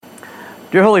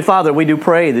Dear Holy Father, we do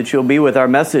pray that you'll be with our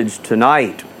message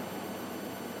tonight.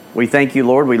 We thank you,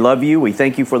 Lord. We love you. We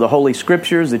thank you for the Holy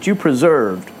Scriptures that you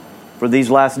preserved for these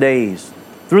last days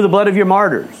through the blood of your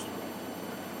martyrs.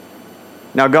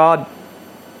 Now, God,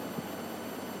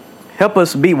 help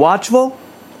us be watchful.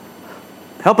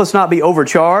 Help us not be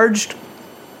overcharged.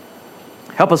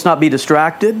 Help us not be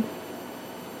distracted.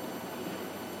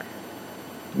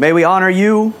 May we honor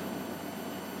you,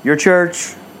 your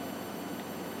church,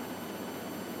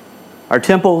 our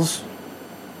temples.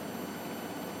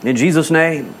 In Jesus'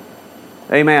 name,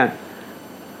 amen.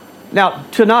 Now,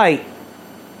 tonight,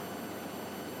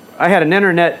 I had an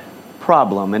internet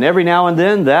problem, and every now and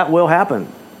then that will happen.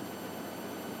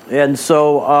 And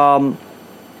so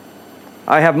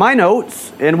I have my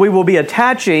notes, and we will be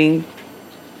attaching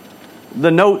the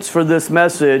notes for this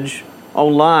message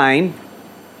online.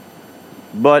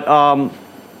 But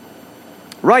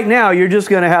right now, you're just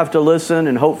going to have to listen,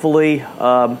 and hopefully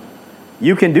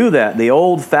you can do that the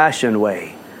old-fashioned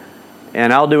way.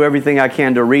 And I'll do everything I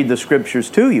can to read the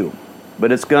Scriptures to you.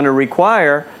 But it's going to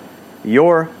require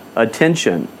your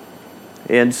attention.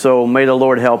 And so may the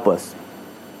Lord help us.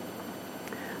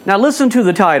 Now listen to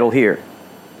the title here.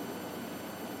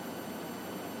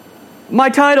 My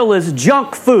title is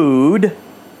Junk Food,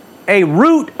 a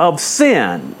Root of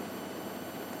Sin,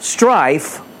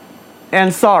 Strife,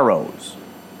 and Sorrows.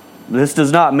 This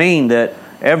does not mean that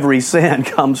every sin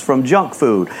comes from junk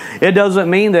food. It doesn't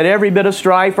mean that every bit of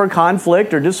strife or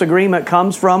conflict or disagreement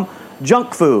comes from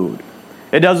junk food.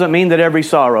 It doesn't mean that every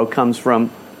sorrow comes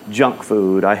from junk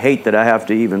food. I hate that I have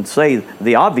to even say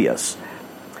the obvious.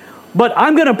 But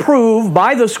I'm going to prove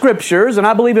by the Scriptures, and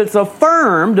I believe it's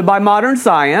affirmed by modern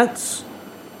science,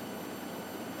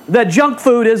 that junk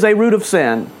food is a root of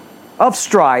sin, of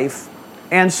strife,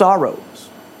 and sorrows.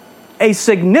 A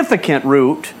significant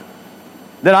root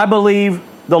that I believe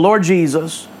the Lord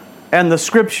Jesus and the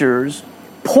Scriptures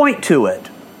point to it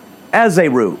as a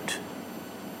root.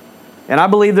 And I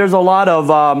believe there's a lot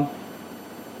of,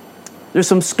 there's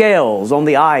some scales on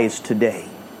the eyes today.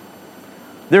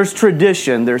 There's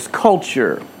tradition, there's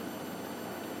culture,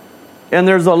 and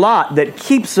there's a lot that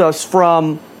keeps us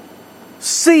from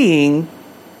seeing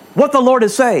what the Lord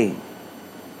is saying.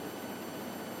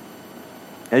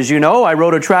 As you know, I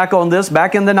wrote a track on this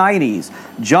back in the 90s.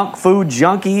 Junk Food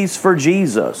Junkies for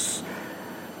Jesus.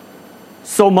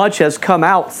 So much has come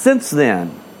out since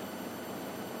then.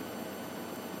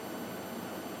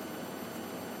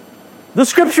 The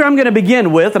scripture I'm going to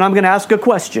begin with, and I'm going to ask a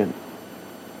question,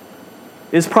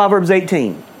 is Proverbs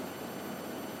 18.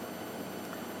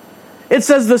 It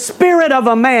says, the spirit of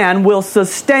a man will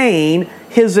sustain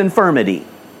his infirmity,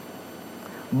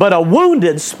 but a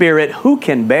wounded spirit who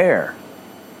can bear?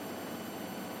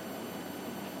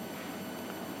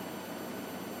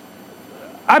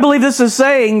 I believe this is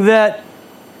saying that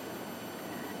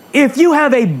if you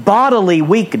have a bodily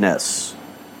weakness,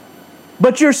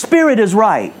 but your spirit is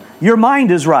right, your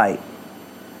mind is right,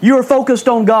 you are focused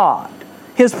on God,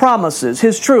 His promises,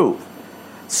 His truth,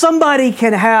 somebody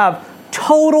can have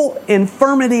total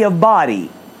infirmity of body,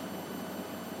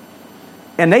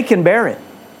 and they can bear it.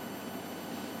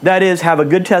 That is, have a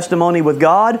good testimony with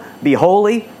God, be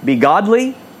holy, be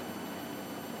godly,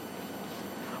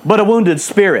 but a wounded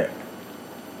spirit.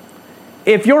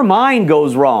 If your mind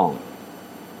goes wrong,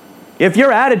 if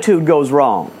your attitude goes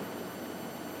wrong,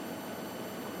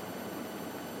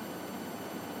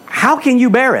 how can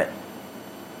you bear it?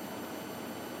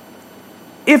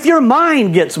 If your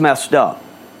mind gets messed up.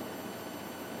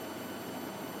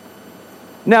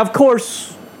 Now, of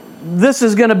course, this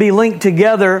is going to be linked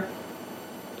together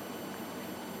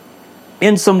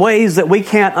in some ways that we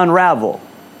can't unravel.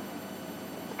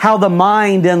 How the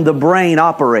mind and the brain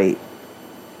operate.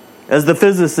 As the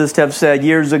physicists have said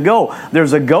years ago,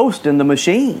 there's a ghost in the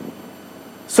machine.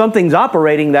 Something's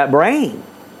operating that brain.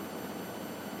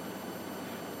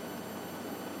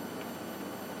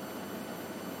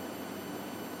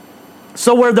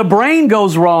 So where the brain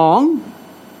goes wrong,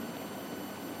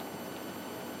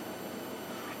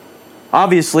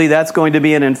 obviously that's going to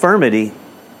be an infirmity.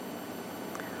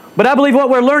 But I believe what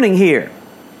we're learning here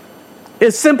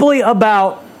is simply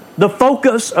about the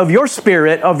focus of your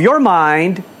spirit, of your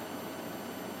mind.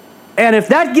 And if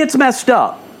that gets messed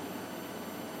up,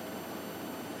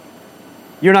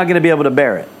 you're not going to be able to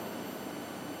bear it.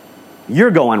 You're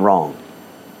going wrong.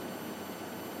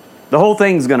 The whole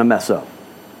thing's going to mess up.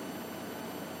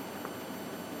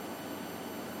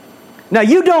 Now,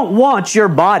 you don't want your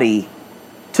body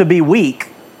to be weak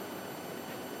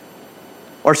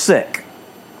or sick.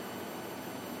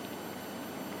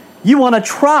 You want to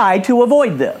try to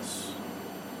avoid this.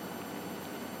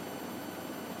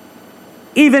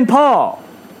 Even Paul,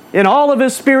 in all of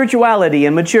his spirituality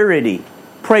and maturity,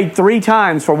 prayed 3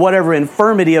 times for whatever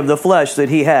infirmity of the flesh that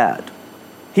he had.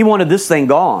 He wanted this thing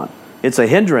gone. It's a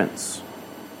hindrance.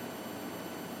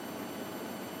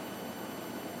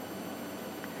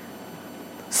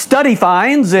 Study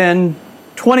finds in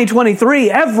 2023,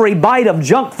 every bite of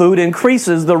junk food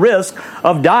increases the risk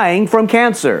of dying from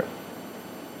cancer.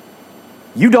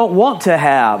 You don't want to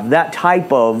have that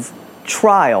type of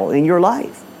trial in your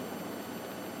life.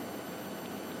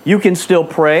 You can still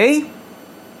pray.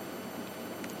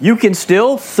 You can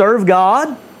still serve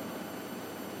God.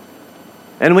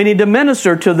 And we need to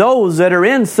minister to those that are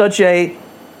in such a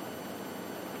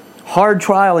hard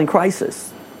trial and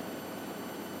crisis.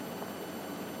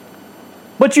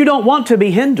 But you don't want to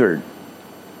be hindered.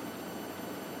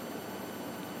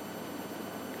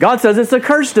 God says it's a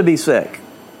curse to be sick.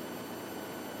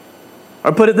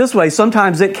 Or put it this way,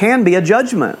 sometimes it can be a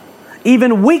judgment.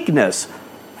 Even weakness,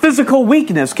 physical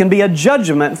weakness, can be a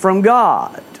judgment from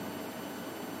God.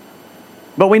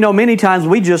 But we know many times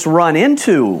we just run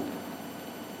into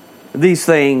these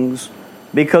things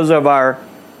because of our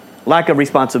lack of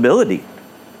responsibility.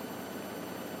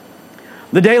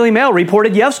 The Daily Mail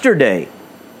reported yesterday,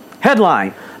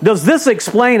 headline, "Does this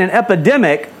explain an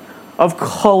epidemic of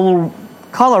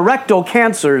colorectal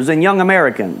cancers in young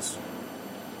Americans?"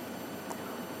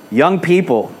 Young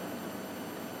people,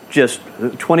 just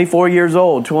 24 years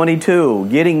old, 22,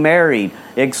 getting married,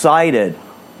 excited,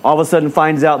 all of a sudden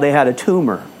finds out they had a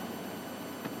tumor.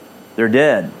 They're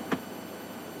dead.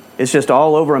 It's just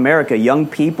all over America. Young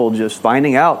people just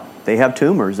finding out they have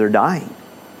tumors. They're dying.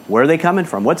 Where are they coming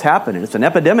from? What's happening? It's an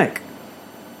epidemic.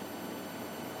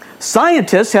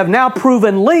 Scientists have now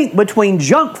proven link between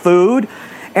junk food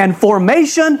and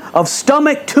formation of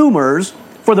stomach tumors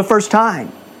for the first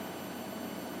time.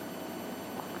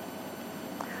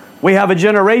 We have a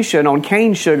generation on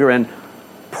cane sugar and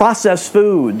processed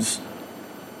foods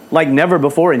like never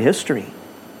before in history.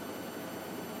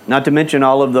 Not to mention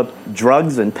all of the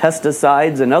drugs and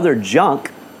pesticides and other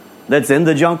junk that's in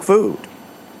the junk food.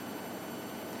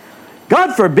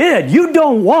 God forbid, you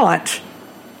don't want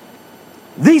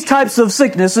these types of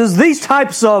sicknesses, these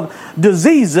types of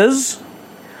diseases.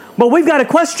 But we've got a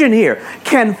question here.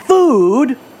 Can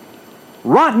food,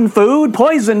 rotten food,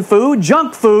 poison food,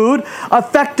 junk food,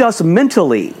 affect us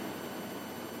mentally?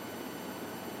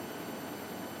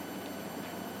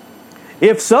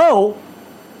 If so,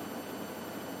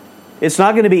 it's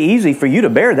not going to be easy for you to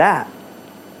bear that.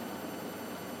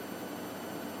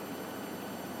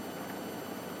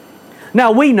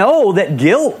 Now, we know that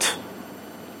guilt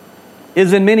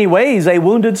is in many ways a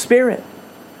wounded spirit.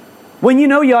 When you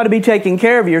know you ought to be taking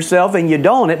care of yourself and you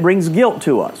don't, it brings guilt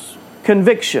to us.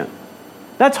 Conviction.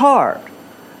 That's hard.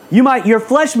 Your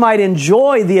flesh might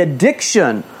enjoy the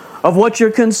addiction of what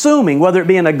you're consuming, whether it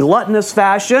be in a gluttonous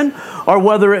fashion or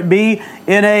whether it be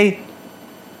in a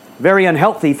very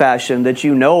unhealthy fashion that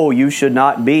you know you should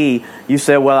not be. You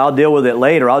say, well, I'll deal with it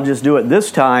later. I'll just do it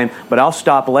this time, but I'll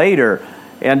stop later.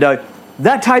 And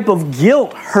that type of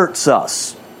guilt hurts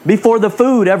us before the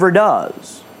food ever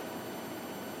does.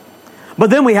 But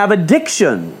then we have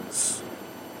addictions.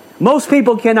 Most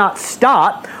people cannot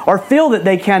stop or feel that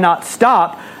they cannot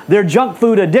stop their junk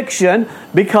food addiction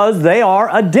because they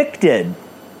are addicted.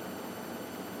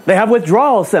 They have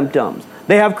withdrawal symptoms.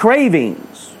 They have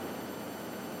cravings.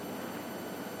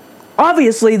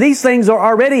 Obviously, these things are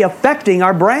already affecting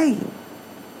our brain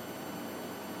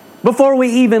before we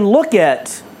even look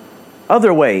at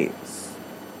other ways.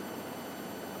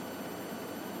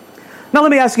 Now, let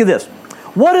me ask you this.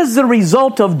 What is the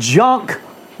result of junk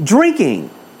drinking?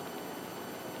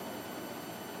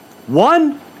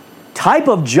 One type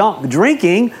of junk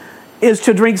drinking is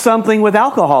to drink something with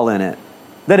alcohol in it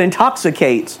that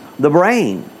intoxicates the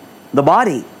brain, the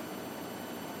body.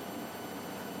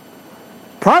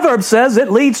 Proverbs says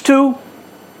it leads to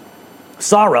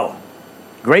sorrow,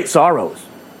 great sorrows.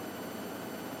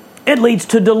 It leads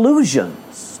to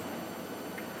delusions.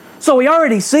 So we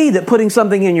already see that putting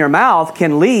something in your mouth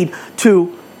can lead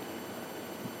to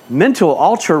mental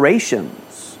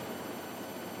alterations,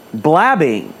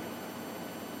 blabbing,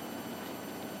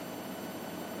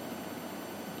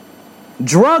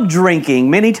 drug drinking.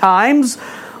 Many times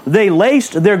they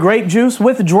laced their grape juice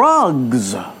with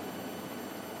drugs.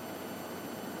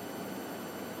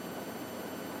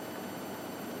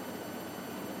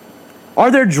 Are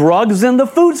there drugs in the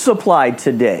food supply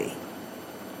today?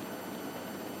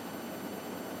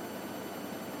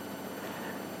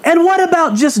 And what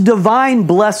about just divine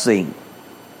blessing?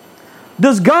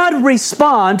 Does God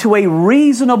respond to a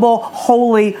reasonable,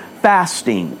 holy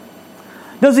fasting?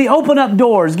 Does He open up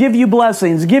doors, give you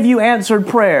blessings, give you answered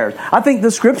prayers? I think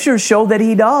the Scriptures show that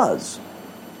He does.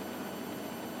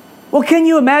 Well, can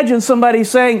you imagine somebody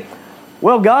saying,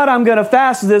 well, God, I'm going to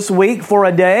fast this week for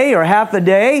a day or half a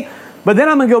day, but then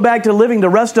I'm going to go back to living the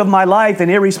rest of my life in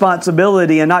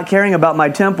irresponsibility and not caring about my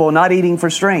temple, not eating for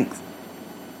strength.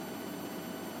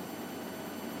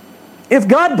 If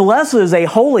God blesses a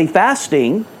holy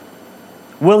fasting,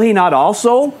 will He not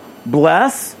also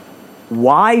bless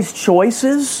wise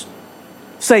choices?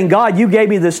 Saying, God, you gave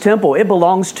me this temple. It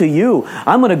belongs to you.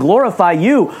 I'm going to glorify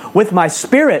you with my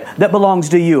spirit that belongs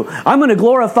to you. I'm going to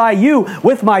glorify you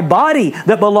with my body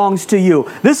that belongs to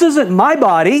you. This isn't my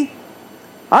body.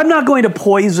 I'm not going to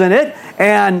poison it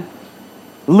and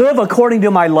live according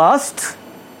to my lust.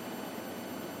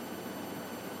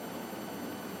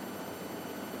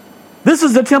 This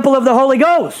is the temple of the Holy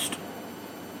Ghost.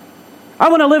 I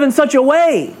want to live in such a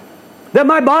way that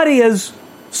my body is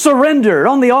surrendered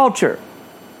on the altar.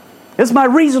 It's my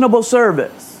reasonable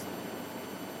service.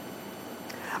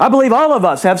 I believe all of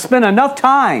us have spent enough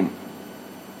time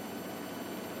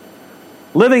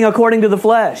living according to the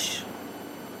flesh.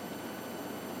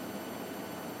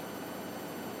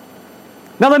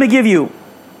 Now let me give you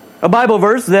a Bible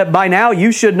verse that by now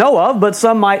you should know of, but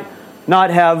some might not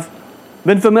have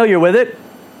been familiar with it.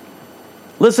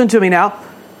 Listen to me now.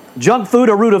 Junk food,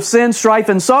 a root of sin, strife,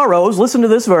 and sorrows. Listen to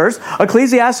this verse.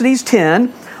 Ecclesiastes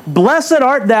 10. Blessed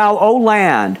art thou, O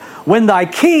land, when thy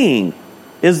king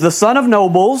is the son of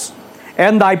nobles,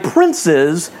 and thy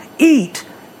princes eat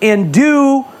in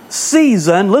due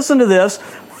season. Listen to this.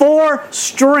 For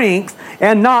strength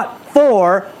and not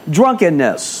for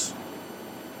drunkenness.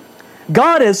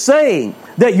 God is saying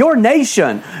that your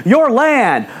nation, your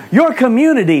land, your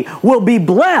community will be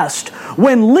blessed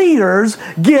when leaders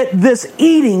get this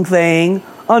eating thing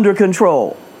under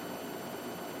control.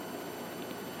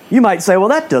 You might say, well,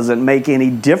 that doesn't make any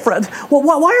difference. Well,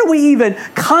 why are we even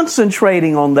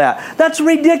concentrating on that? That's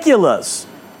ridiculous.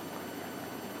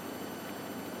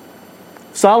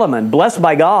 Solomon, blessed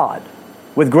by God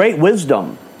with great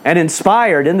wisdom and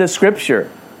inspired in this scripture,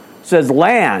 says,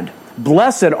 land,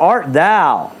 blessed art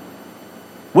thou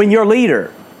when your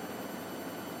leader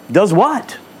does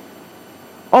what?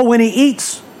 Oh, when he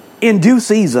eats in due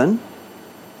season,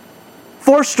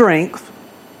 for strength,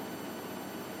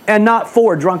 and not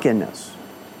for drunkenness.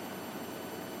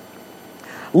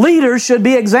 Leaders should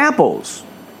be examples.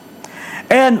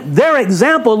 And their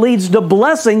example leads to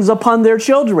blessings upon their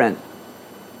children.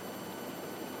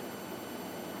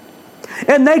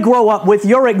 And they grow up with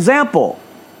your example.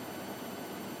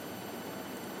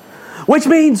 Which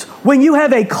means when you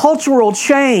have a cultural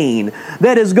chain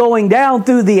that is going down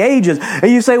through the ages,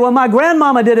 and you say, well, my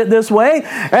grandmama did it this way,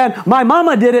 and my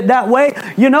mama did it that way,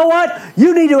 you know what?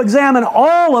 You need to examine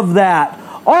all of that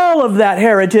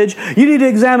heritage. You need to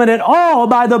examine it all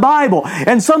by the Bible.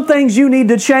 And some things you need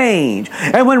to change.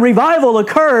 And when revival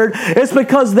occurred, it's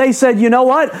because they said, you know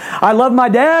what? I love my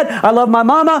dad. I love my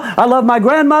mama. I love my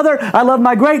grandmother. I love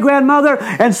my great-grandmother.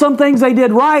 And some things they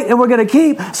did right and we're going to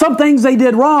keep. Some things they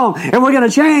did wrong and we're going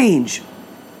to change.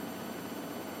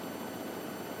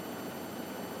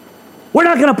 We're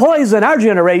not going to poison our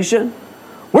generation.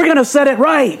 We're going to set it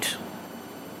right.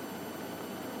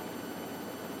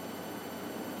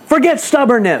 Forget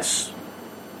stubbornness.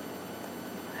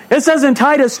 It says in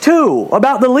Titus 2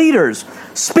 about the leaders,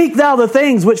 speak thou the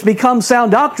things which become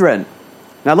sound doctrine.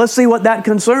 Now let's see what that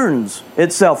concerns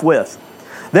itself with.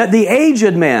 That the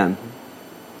aged men,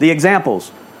 the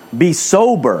examples, be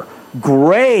sober,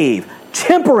 grave,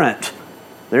 temperate.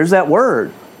 There's that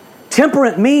word.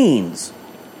 Temperate means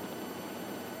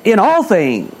in all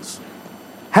things,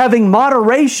 having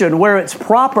moderation where it's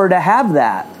proper to have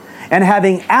that, and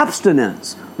having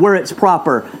abstinence where it's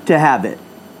proper to have it.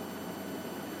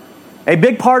 A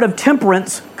big part of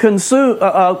temperance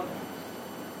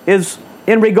is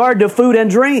in regard to food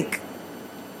and drink.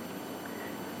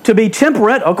 To be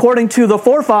temperate, according to the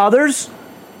forefathers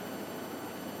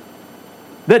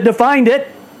that defined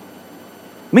it,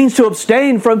 means to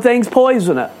abstain from things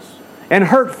poisonous and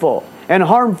hurtful and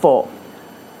harmful.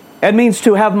 It means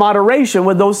to have moderation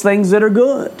with those things that are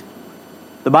good.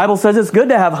 The Bible says it's good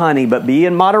to have honey, but be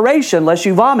in moderation lest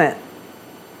you vomit.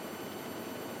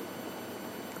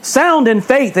 Sound in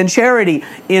faith and charity,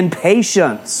 in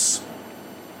patience.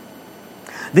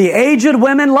 The aged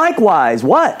women likewise.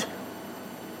 What?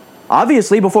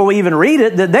 Obviously, before we even read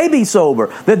it, that they be sober,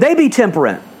 that they be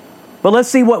temperate. But let's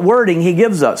see what wording he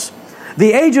gives us.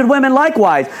 The aged women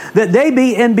likewise, that they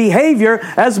be in behavior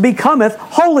as becometh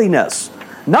holiness.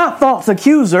 Not false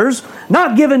accusers,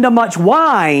 not given to much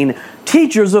wine,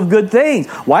 teachers of good things.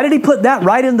 Why did he put that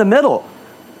right in the middle?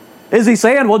 Is he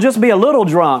saying, well, just be a little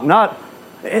drunk?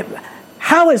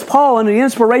 How is Paul, under the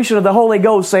inspiration of the Holy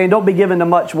Ghost, saying don't be given to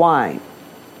much wine,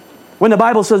 when the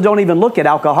Bible says don't even look at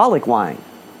alcoholic wine?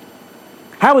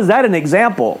 How is that an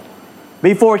example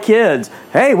before kids?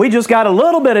 Hey, we just got a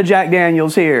little bit of Jack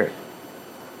Daniels here.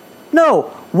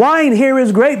 No, wine here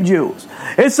is grape juice.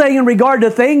 It's saying in regard to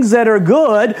things that are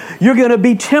good, you're going to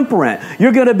be temperate.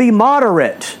 You're going to be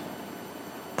moderate.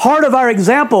 Part of our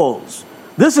examples,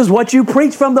 this is what you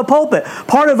preach from the pulpit.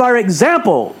 Part of our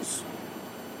examples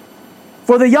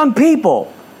for the young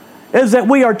people is that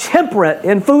we are temperate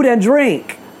in food and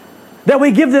drink, that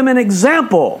we give them an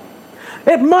example.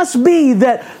 It must be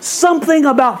that something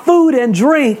about food and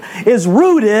drink is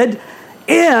rooted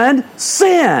in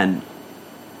sin.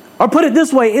 Or put it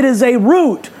this way, it is a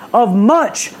root of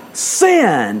much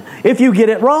sin if you get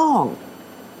it wrong.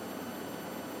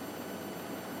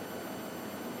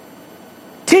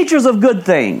 Teachers of good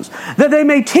things, that they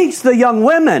may teach the young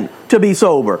women to be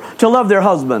sober, to love their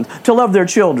husbands, to love their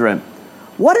children.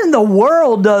 What in the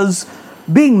world does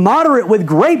being moderate with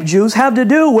grape juice have to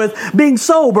do with being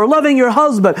sober, loving your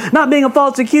husband, not being a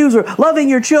false accuser, loving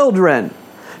your children?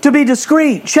 To be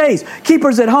discreet, chaste,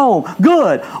 keepers at home,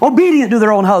 good, obedient to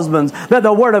their own husbands, that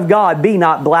the word of God be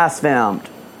not blasphemed.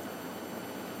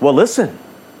 Well, listen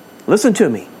to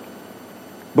me.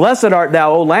 Blessed art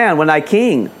thou, O land, when thy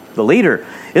king, the leader,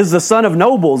 is the son of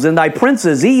nobles, and thy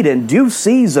princes eat in due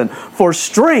season for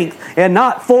strength and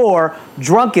not for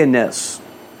drunkenness.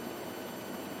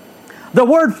 The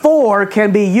word for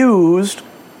can be used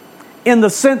in the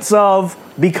sense of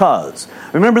because.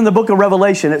 Remember in the book of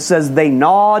Revelation, it says they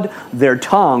gnawed their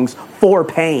tongues for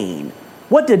pain.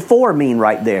 What did for mean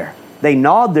right there? They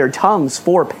gnawed their tongues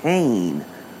for pain.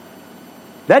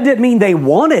 That didn't mean they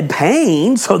wanted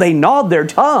pain, so they gnawed their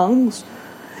tongues.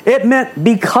 It meant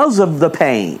because of the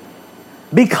pain.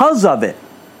 Because of it.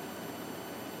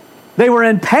 They were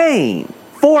in pain.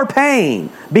 For pain.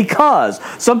 Because.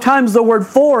 Sometimes the word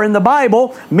for in the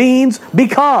Bible means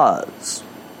because.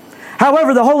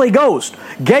 However, the Holy Ghost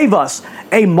gave us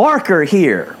a marker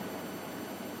here.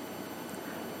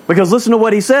 Because listen to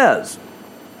what he says.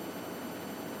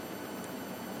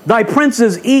 Thy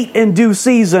princes eat in due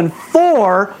season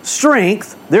for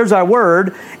strength, there's our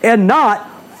word, and not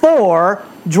for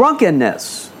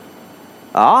drunkenness.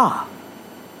 For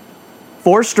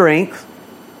strength,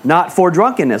 not for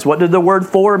drunkenness. What did the word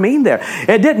for mean there?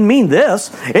 It didn't mean this.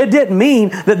 It didn't mean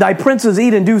that thy princes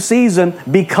eat in due season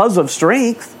because of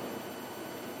strength.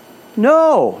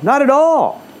 No, not at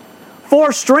all.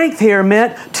 For strength here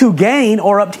meant to gain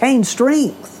or obtain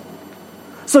strength.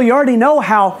 So you already know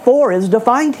how for is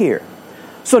defined here.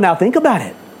 So now think about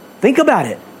it. Think about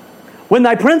it. When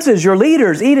thy princes, your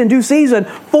leaders, eat in due season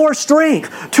for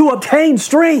strength, to obtain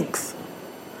strength,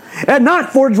 and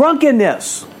not for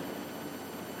drunkenness,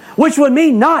 which would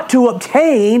mean not to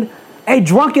obtain a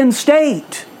drunken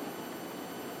state.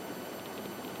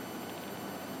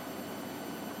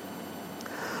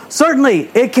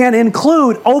 Certainly, it can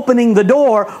include opening the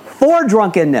door for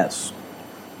drunkenness.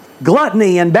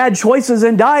 Gluttony and bad choices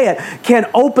in diet can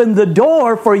open the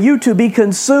door for you to be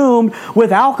consumed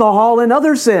with alcohol and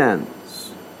other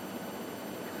sins.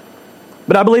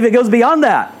 But I believe it goes beyond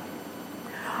that.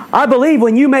 I believe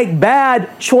when you make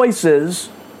bad choices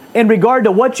in regard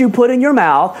to what you put in your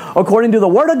mouth, according to the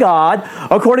Word of God,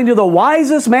 according to the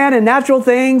wisest man in natural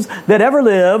things that ever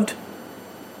lived,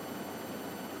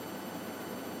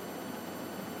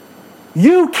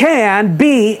 you can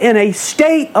be in a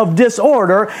state of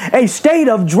disorder, a state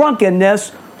of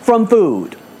drunkenness from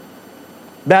food.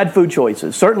 Bad food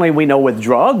choices. Certainly we know with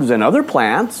drugs and other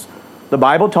plants, the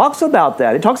Bible talks about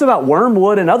that. It talks about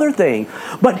wormwood and other things.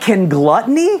 But can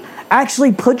gluttony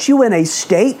actually put you in a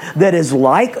state that is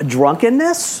like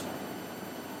drunkenness?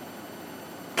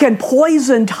 Can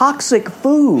poison toxic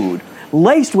food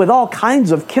laced with all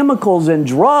kinds of chemicals and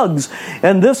drugs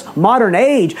in this modern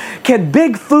age, can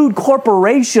big food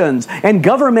corporations and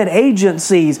government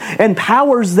agencies and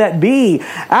powers that be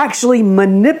actually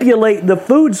manipulate the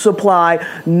food supply,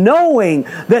 knowing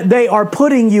that they are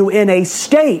putting you in a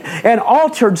state, an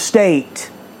altered state?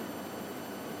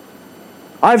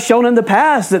 I've shown in the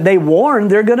past that they warned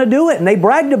they're going to do it, and they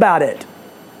bragged about it.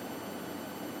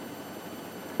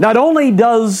 Not only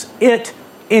does it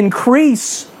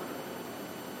increase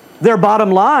their bottom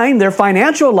line, their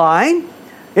financial line,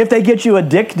 if they get you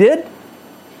addicted,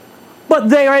 but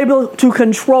they are able to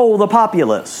control the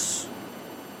populace.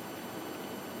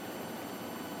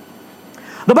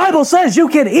 The Bible says you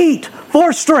can eat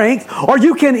for strength, or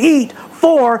you can eat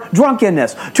for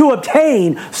drunkenness, to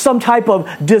obtain some type of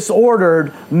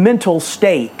disordered mental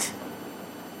state.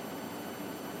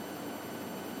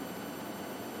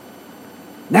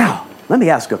 Now, let me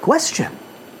ask a question.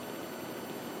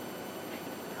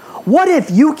 What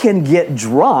if you can get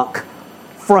drunk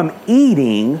from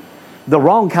eating the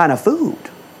wrong kind of food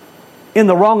in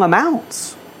the wrong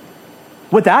amounts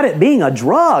without it being a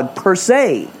drug per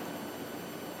se?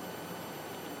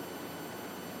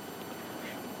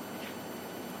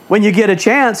 When you get a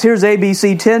chance, here's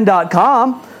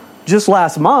abc10.com just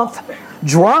last month.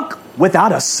 Drunk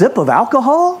without a sip of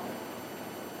alcohol?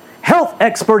 Health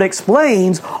expert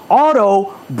explains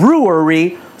auto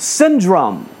brewery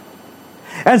syndrome.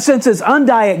 And since it's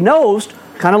undiagnosed,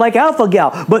 kind of like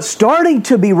alpha-gal, but starting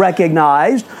to be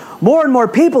recognized, more and more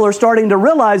people are starting to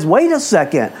realize, wait a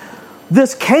second,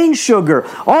 this cane sugar,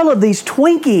 all of these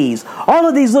Twinkies, all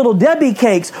of these little Debbie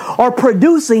cakes are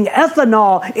producing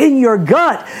ethanol in your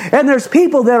gut. And there's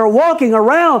people that are walking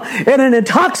around in an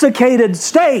intoxicated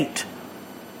state.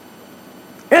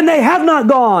 And they have not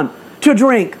gone to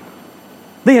drink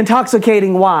the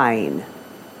intoxicating wine.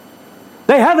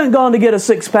 They haven't gone to get a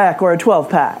 6-pack or a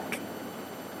 12-pack.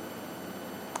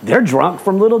 They're drunk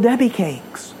from little Debbie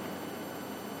cakes.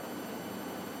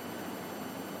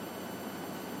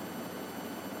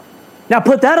 Now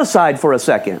put that aside for a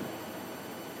second.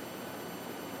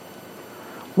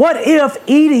 What if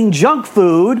eating junk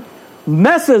food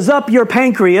messes up your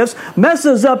pancreas,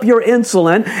 messes up your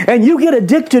insulin, and you get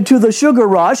addicted to the sugar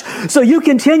rush, so you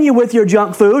continue with your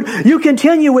junk food, you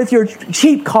continue with your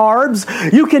cheap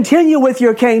carbs, you continue with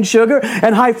your cane sugar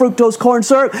and high fructose corn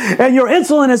syrup, and your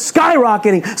insulin is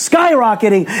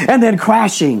skyrocketing, and then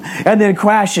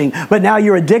crashing. But now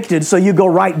you're addicted, so you go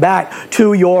right back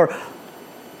to your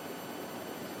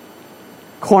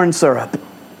corn syrup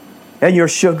and your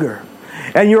sugar.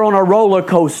 And you're on a roller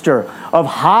coaster of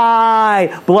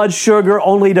high blood sugar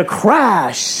only to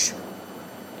crash.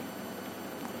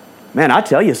 Man, I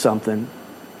tell you something.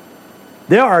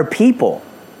 There are people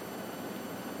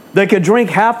that could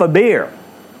drink half a beer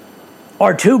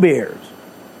or 2 beers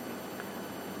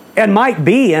and might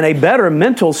be in a better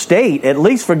mental state, at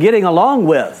least for getting along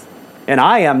with. And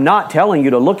I am not telling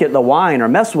you to look at the wine or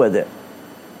mess with it.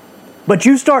 But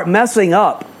you start messing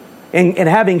up and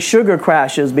having sugar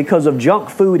crashes because of junk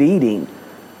food eating,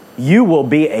 you will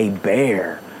be a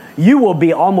bear. You will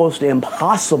be almost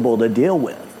impossible to deal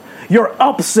with. Your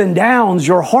ups and downs,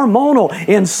 your hormonal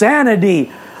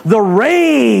insanity, the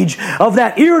rage of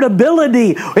that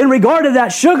irritability in regard to that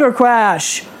sugar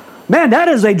crash. Man, that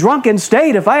is a drunken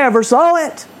state if I ever saw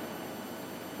it.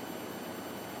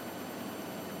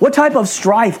 What type of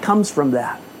strife comes from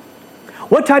that?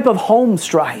 What type of home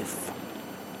strife?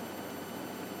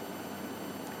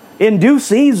 In due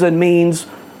season means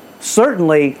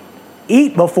certainly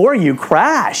eat before you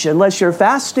crash unless you're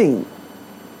fasting.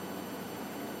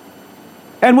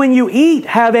 And when you eat,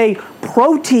 have a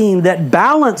protein that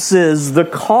balances the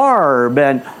carb,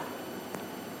 and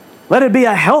let it be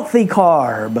a healthy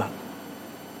carb.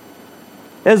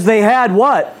 As they had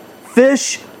what?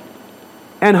 Fish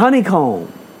and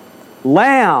honeycomb,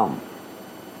 lamb,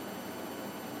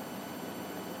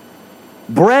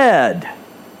 bread,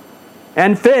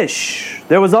 and fish.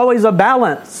 There was always a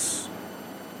balance.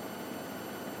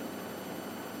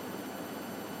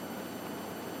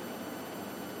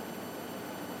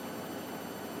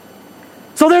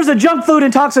 So there's a junk food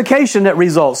intoxication that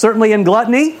results, certainly in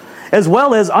gluttony, as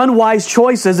well as unwise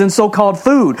choices in so-called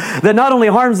food that not only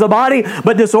harms the body,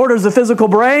 but disorders the physical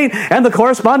brain and the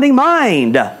corresponding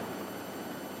mind. Now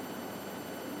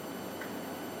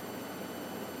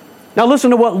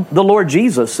listen to what the Lord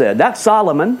Jesus said. That's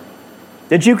Solomon,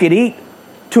 that you could eat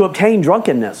to obtain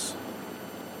drunkenness.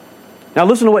 Now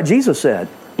listen to what Jesus said.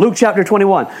 Luke chapter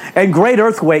 21. And great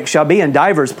earthquakes shall be in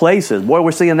divers places. Boy,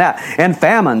 we're seeing that. And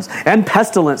famines, and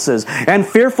pestilences, and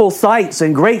fearful sights,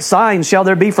 and great signs shall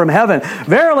there be from heaven.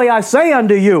 Verily I say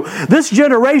unto you, this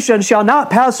generation shall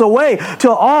not pass away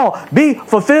till all be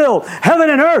fulfilled. Heaven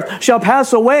and earth shall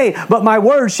pass away, but my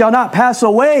words shall not pass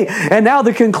away. And now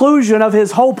the conclusion of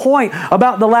his whole point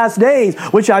about the last days,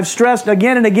 which I've stressed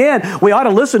again and again. We ought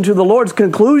to listen to the Lord's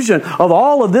conclusion of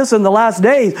all of this in the last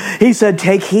days. He said,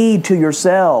 take heed to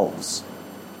yourselves. Boy,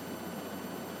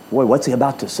 what's he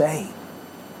about to say?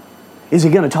 Is he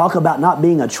going to talk about not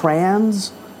being a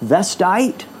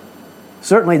transvestite?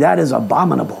 Certainly that is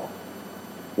abominable.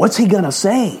 What's he going to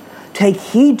say? Take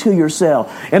heed to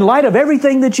yourself. In light of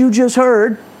everything that you just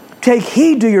heard, take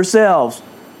heed to yourselves,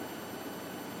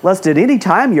 lest at any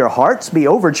time your hearts be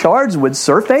overcharged with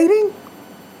surfeiting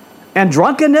and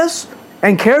drunkenness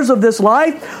and cares of this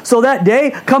life, so that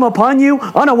day come upon you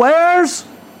unawares.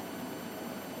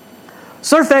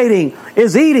 Surfeiting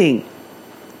is eating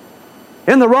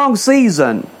in the wrong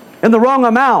season, in the wrong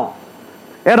amount.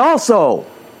 And also,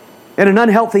 in an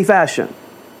unhealthy fashion.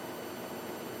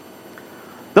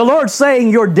 The Lord's saying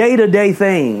your day-to-day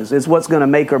things is what's going to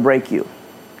make or break you.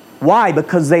 Why?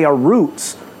 Because they are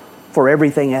roots for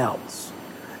everything else.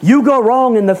 You go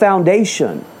wrong in the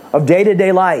foundation of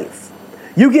day-to-day life.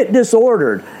 You get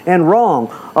disordered and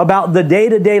wrong about the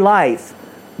day-to-day life,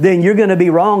 then you're going to be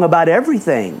wrong about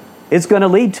everything. It's going to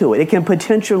lead to it. It can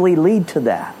potentially lead to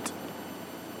that.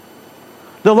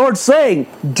 The Lord's saying,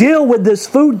 deal with this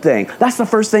food thing. That's the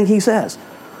first thing He says.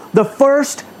 The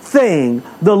first thing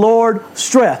the Lord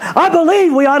stressed. I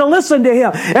believe we ought to listen to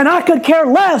Him. And I could care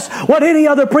less what any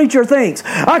other preacher thinks.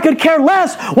 I could care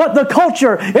less what the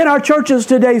culture in our churches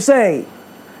today say.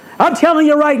 I'm telling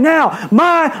you right now,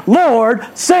 my Lord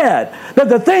said that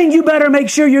the thing you better make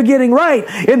sure you're getting right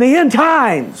in the end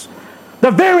times,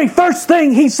 the very first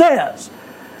thing He says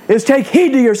is take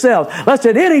heed to yourselves, lest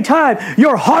at any time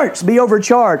your hearts be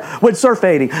overcharged with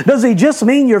surfeiting. Does He just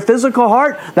mean your physical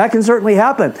heart? That can certainly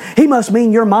happen. He must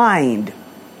mean your mind.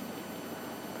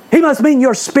 He must mean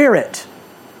your spirit.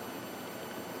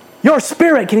 Your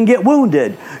spirit can get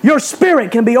wounded. Your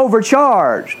spirit can be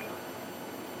overcharged.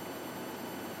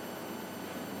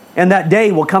 And that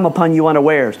day will come upon you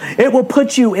unawares. It will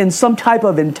put you in some type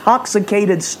of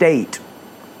intoxicated state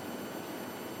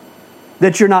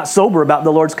that you're not sober about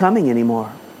the Lord's coming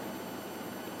anymore.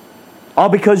 All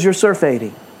because you're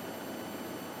surfeiting.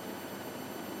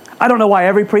 I don't know why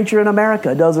every preacher in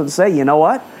America doesn't say, you know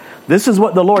what? This is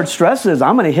what the Lord stresses.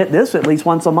 I'm going to hit this at least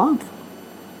once a month.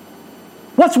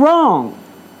 What's wrong?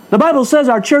 The Bible says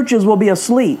our churches will be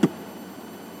asleep.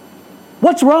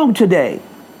 What's wrong today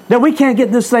that we can't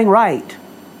get this thing right?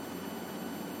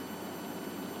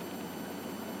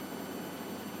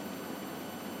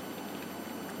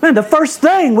 Man, the first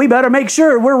thing we better make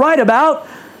sure we're right about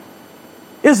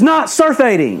is not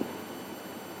surfeiting.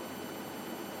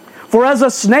 For as a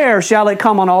snare shall it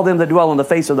come on all them that dwell on the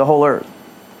face of the whole earth.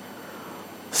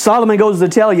 Solomon goes to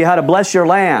tell you how to bless your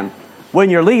land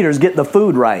when your leaders get the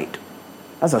food right.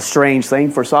 That's a strange thing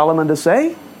for Solomon to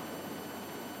say.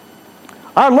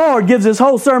 Our Lord gives His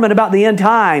whole sermon about the end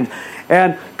times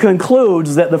and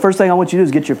concludes that the first thing I want you to do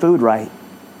is get your food right.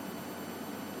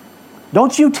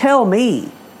 Don't you tell me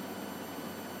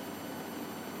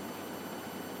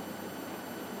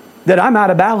that I'm out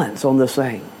of balance on this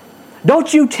thing.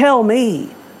 Don't you tell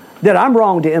me that I'm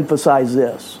wrong to emphasize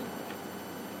this.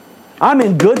 I'm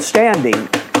in good standing.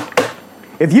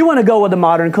 If you want to go with the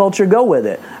modern culture, go with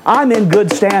it. I'm in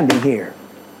good standing here.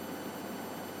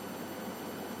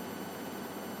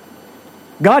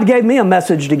 God gave me a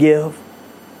message to give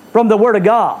from the Word of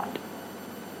God.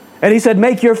 And He said,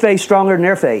 make your faith stronger than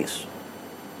their faith.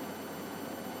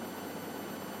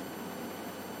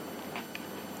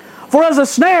 For as a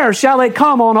snare shall it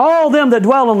come on all them that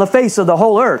dwell on the face of the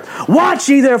whole earth. Watch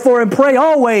ye therefore and pray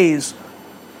always,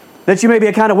 that you may be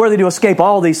accounted worthy to escape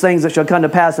all these things that shall come to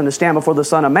pass and to stand before the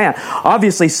Son of Man.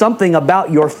 Obviously, something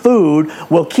about your food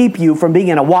will keep you from being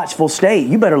in a watchful state.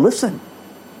 You better listen.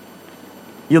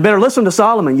 You better listen to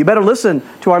Solomon. You better listen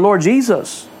to our Lord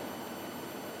Jesus.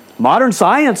 Modern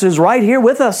science is right here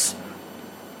with us.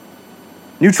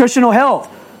 Nutritional health.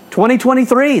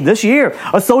 2023, this year,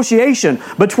 association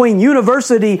between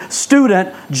university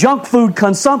student junk food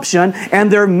consumption and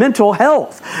their mental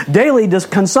health. Daily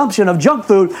consumption of junk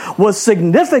food was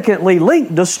significantly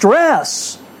linked to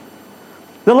stress.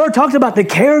 The Lord talked about the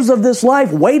cares of this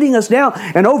life weighting us down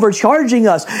and overcharging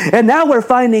us. And now we're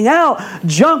finding out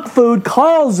junk food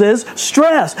causes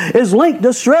stress, is linked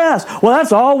to stress. Well,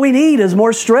 that's all we need is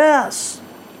more stress.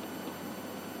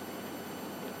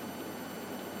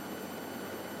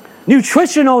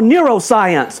 Nutritional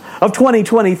neuroscience of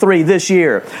 2023 this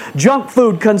year. Junk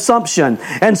food consumption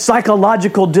and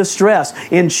psychological distress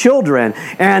in children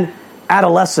and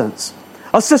adolescents.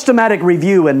 A systematic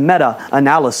review and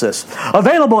meta-analysis.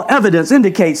 Available evidence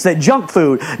indicates that junk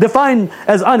food, defined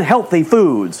as unhealthy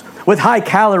foods with high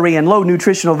calorie and low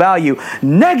nutritional value,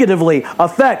 negatively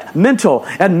affect mental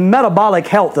and metabolic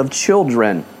health of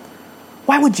children.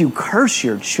 Why would you curse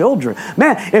your children?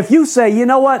 Man, if you say, you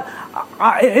know what,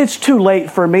 it's too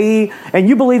late for me, and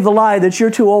you believe the lie that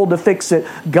you're too old to fix it,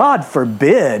 God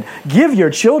forbid. Give your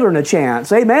children a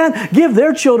chance. Amen? Give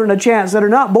their children a chance that are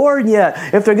not born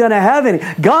yet, if they're going to have any.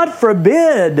 God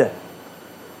forbid.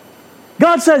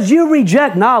 God says, you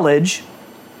reject knowledge,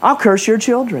 I'll curse your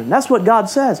children. That's what God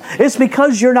says. It's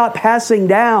because you're not passing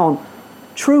down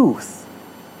truth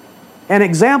and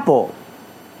example.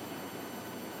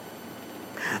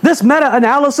 This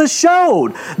meta-analysis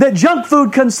showed that junk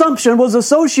food consumption was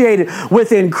associated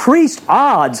with increased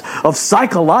odds of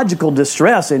psychological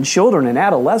distress in children and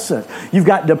adolescents. You've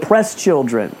got depressed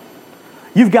children.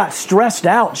 You've got stressed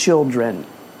out children.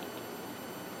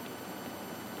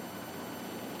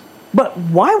 But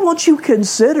why won't you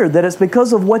consider that it's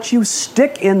because of what you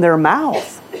stick in their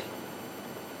mouth?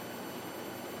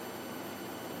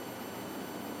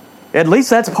 At least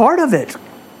that's part of it.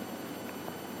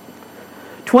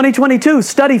 2022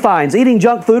 study finds eating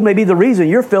junk food may be the reason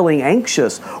you're feeling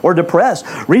anxious or depressed.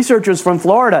 Researchers from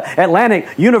Florida Atlantic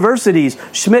University's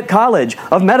Schmidt College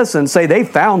of Medicine say they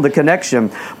found the connection.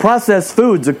 Processed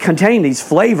foods contain these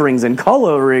flavorings and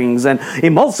colorings and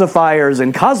emulsifiers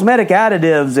and cosmetic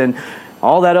additives and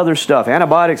all that other stuff,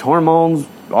 antibiotics, hormones,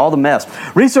 all the mess.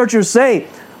 Researchers say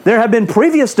there have been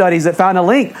previous studies that found a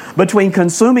link between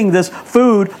consuming this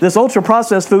food, this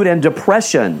ultra-processed food, and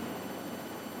depression.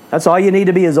 That's all you need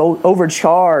to be is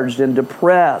overcharged and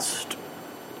depressed.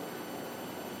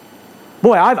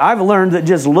 Boy, I've learned that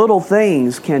just little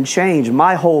things can change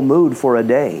my whole mood for a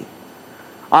day.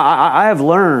 I have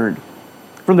learned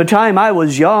from the time I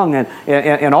was young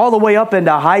and all the way up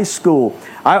into high school,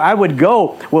 I would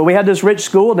go. Well, we had this rich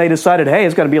school, and they decided, hey,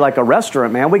 it's going to be like a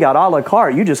restaurant, man. We got a la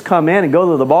carte. You just come in and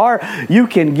go to the bar. You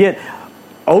can get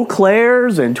Eau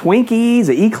Clairs and Twinkies,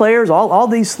 Eclairs, all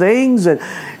these things. And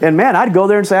man, I'd go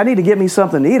there and say, I need to get me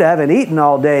something to eat. I haven't eaten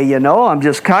all day, you know. I'm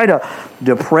just kind of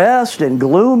depressed and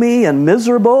gloomy and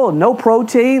miserable and no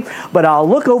protein. But I'll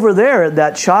look over there at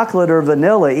that chocolate or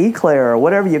vanilla Eclair or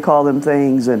whatever you call them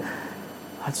things, and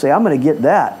I'd say, I'm going to get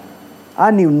that.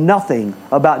 I knew nothing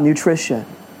about nutrition.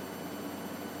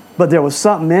 But there was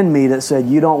something in me that said,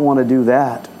 you don't want to do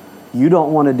that. You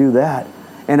don't want to do that.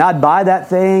 And I'd buy that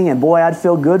thing, and boy, I'd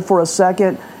feel good for a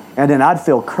second, and then I'd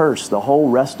feel cursed the whole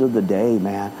rest of the day,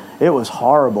 man. It was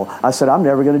horrible. I said, I'm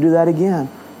never going to do that again.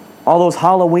 All those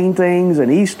Halloween things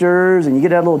and Easters, and you get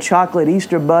that little chocolate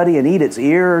Easter buddy and eat its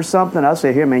ear or something. I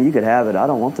say, here, man, you could have it. I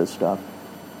don't want this stuff.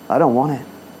 I don't want it.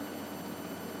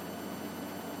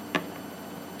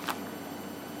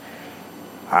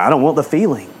 I don't want the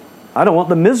feeling. I don't want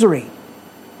the misery.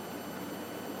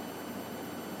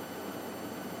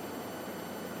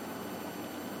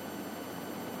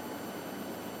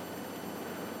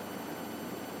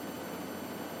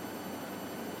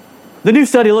 The new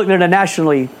study looked at a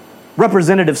nationally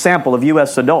representative sample of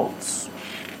U.S. adults.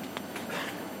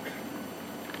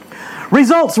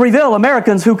 Results reveal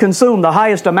Americans who consume the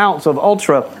highest amounts of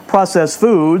ultra-processed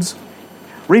foods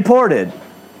reported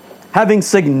having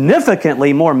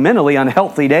significantly more mentally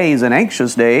unhealthy days and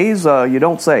anxious days, you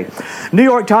don't say. New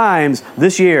York Times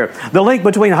this year, the link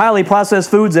between highly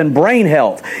processed foods and brain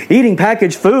health. Eating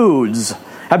packaged foods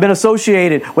have been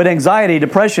associated with anxiety,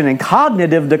 depression, and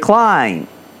cognitive decline.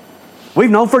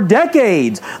 We've known for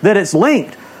decades that it's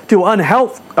linked to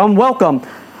unwelcome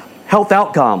health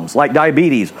outcomes like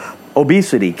diabetes,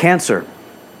 obesity, cancer.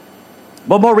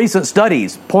 But more recent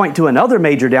studies point to another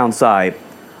major downside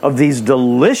of these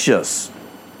delicious,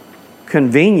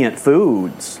 convenient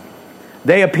foods.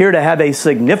 They appear to have a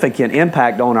significant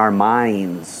impact on our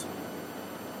minds.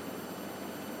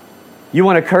 You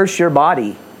want to curse your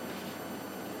body?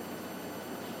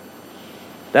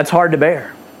 That's hard to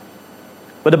bear.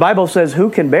 But the Bible says, who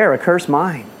can bear a cursed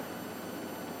mind?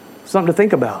 Something to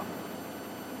think about.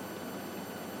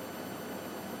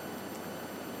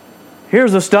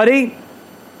 Here's a study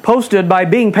posted by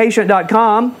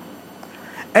beingpatient.com.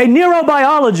 A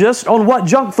neurobiologist on what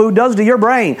junk food does to your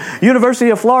brain. University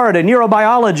of Florida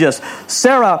neurobiologist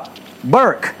Sarah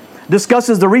Burke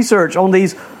discusses the research on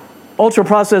these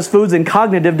ultra-processed foods and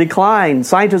cognitive decline.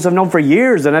 Scientists have known for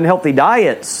years that unhealthy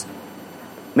diets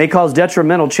may cause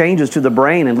detrimental changes to the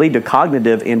brain and lead to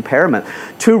cognitive impairment.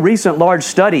 2 recent large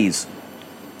studies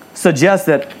suggest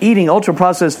that eating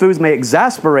ultra-processed foods may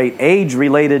exacerbate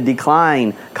age-related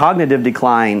decline, cognitive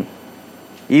decline,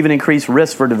 even increase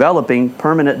risk for developing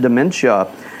permanent dementia.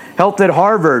 Health at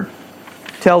Harvard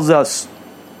tells us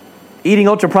eating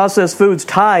ultra-processed foods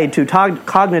tied to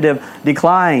cognitive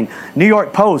decline. New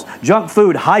York Post, junk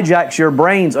food hijacks your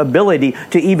brain's ability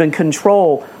to even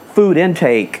control food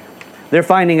intake. They're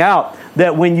finding out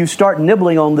that when you start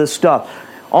nibbling on this stuff,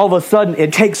 all of a sudden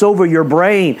it takes over your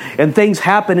brain and things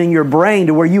happen in your brain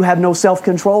to where you have no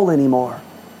self-control anymore.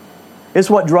 It's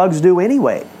what drugs do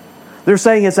anyway. They're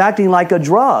saying it's acting like a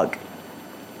drug.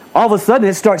 All of a sudden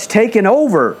it starts taking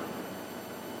over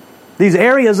these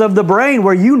areas of the brain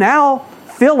where you now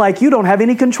feel like you don't have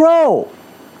any control.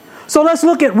 So let's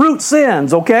look at root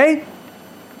sins, okay?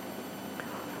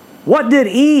 What did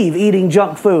Eve eating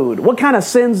junk food? What kind of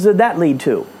sins did that lead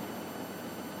to?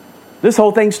 This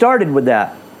whole thing started with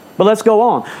that. But let's go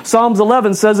on. Psalms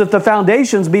 11 says, if the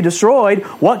foundations be destroyed,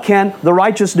 what can the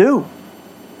righteous do?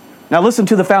 Now listen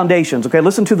to the foundations, okay?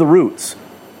 Listen to the roots.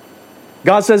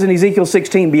 God says in Ezekiel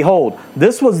 16, behold,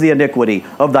 this was the iniquity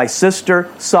of thy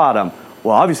sister Sodom.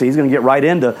 Well, obviously, he's going to get right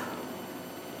into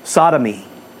sodomy.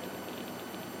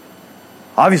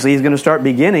 Obviously, he's going to start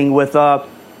beginning with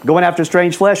going after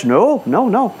strange flesh.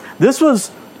 No. This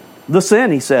was the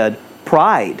sin, he said.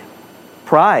 Pride.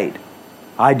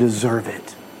 I deserve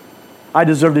it. I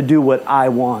deserve to do what I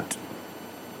want.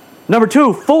 Number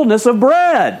 2, fullness of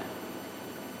bread.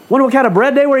 Wonder what kind of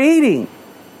bread they were eating.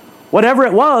 Whatever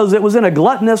it was in a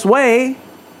gluttonous way.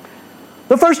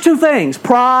 The first 2 things,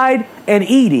 pride and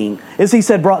eating, as he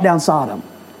said, brought down Sodom.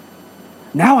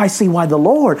 Now I see why the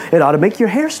Lord, it ought to make your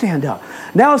hair stand up.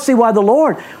 Now I see why the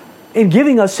Lord, in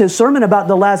giving us his sermon about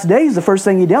the last days, the first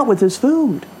thing he dealt with is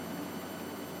food.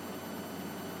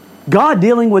 God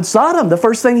dealing with Sodom, the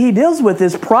first thing he deals with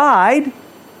is pride,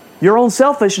 your own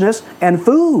selfishness, and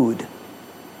food.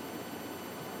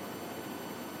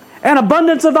 And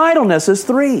abundance of idleness is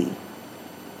 3.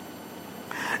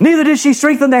 Neither did she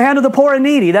strengthen the hand of the poor and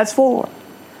needy. That's 4.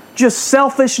 Just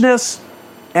selfishness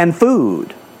and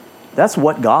food. That's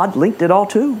what God linked it all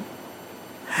to.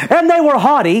 And they were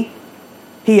haughty.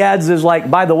 He adds is like,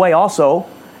 by the way, also,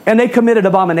 and they committed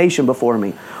abomination before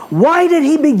me. Why did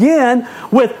he begin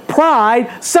with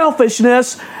pride,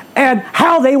 selfishness, and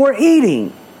how they were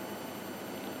eating?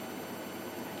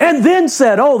 And then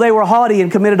said, they were haughty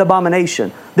and committed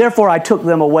abomination. Therefore I took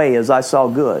them away as I saw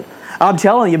good. I'm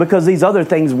telling you, because these other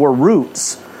things were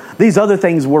roots. These other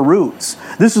things were roots.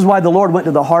 This is why the Lord went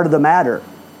to the heart of the matter.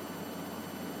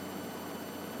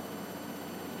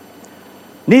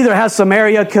 Neither has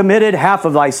Samaria committed half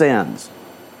of thy sins.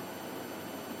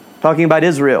 Talking about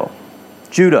Israel,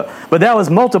 Judah. But thou hast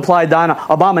multiplied thine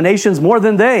abominations more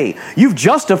than they. You've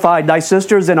justified thy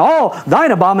sisters in all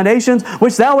thine abominations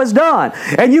which thou hast done.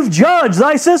 And you've judged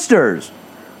thy sisters.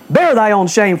 Bear thy own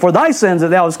shame for thy sins that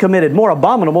thou hast committed, more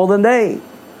abominable than they.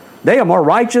 They are more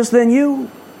righteous than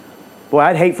you. Boy,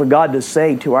 I'd hate for God to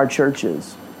say to our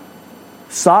churches,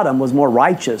 Sodom was more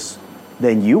righteous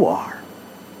than you are.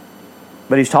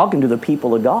 But he's talking to the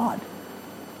people of God.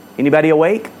 Anybody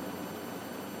awake?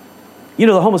 You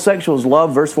know, the homosexuals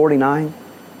love verse 49.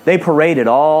 They paraded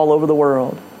all over the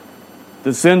world.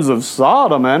 The sins of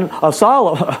Sodom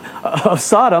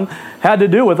had to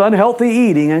do with unhealthy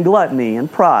eating and gluttony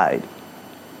and pride.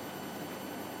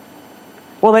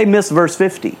 Well, they missed verse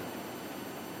 50.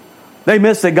 They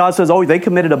missed that God says, they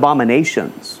committed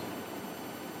abominations.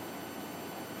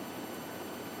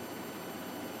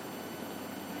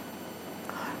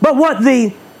 But what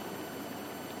the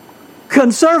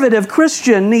conservative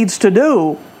Christian needs to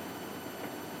do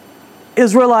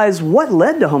is realize what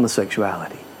led to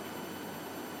homosexuality.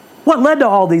 What led to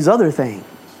all these other things?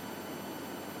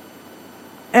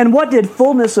 And what did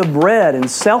fullness of bread and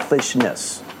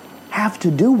selfishness have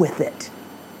to do with it?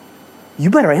 You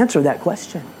better answer that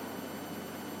question.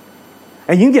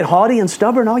 And you can get haughty and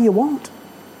stubborn all you want.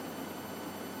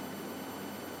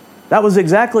 That was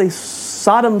exactly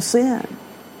Sodom's sin.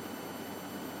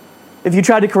 If you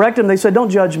tried to correct them, they said, don't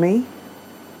judge me.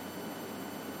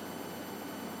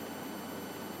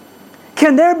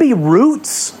 Can there be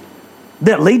roots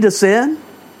that lead to sin?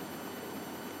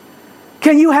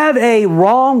 Can you have a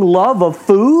wrong love of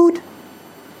food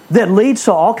that leads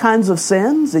to all kinds of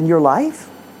sins in your life?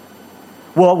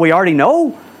 Well, we already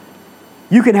know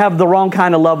you can have the wrong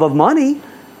kind of love of money.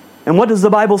 And what does the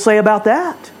Bible say about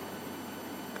that?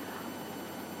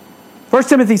 1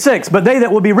 Timothy 6, but they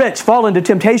that will be rich fall into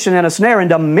temptation and a snare,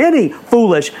 into many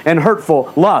foolish and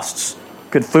hurtful lusts.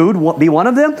 Could food be one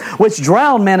of them? Which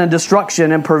drown men in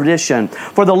destruction and perdition.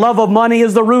 For the love of money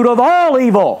is the root of all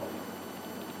evil.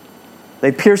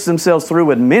 They pierce themselves through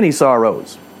with many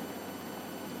sorrows.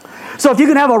 So if you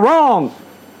can have a wrong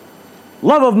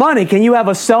love of money, can you have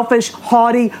a selfish,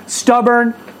 haughty,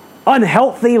 stubborn,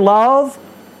 unhealthy love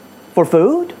for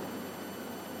food?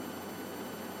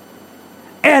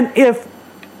 And if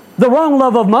the wrong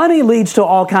love of money leads to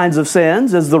all kinds of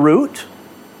sins as the root,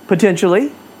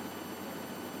 potentially,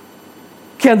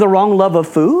 can the wrong love of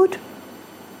food?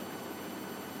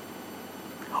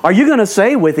 Are you going to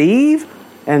say with Eve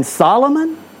and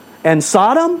Solomon and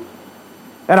Sodom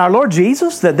and our Lord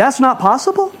Jesus that that's not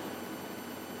possible?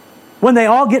 When they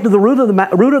all get to the root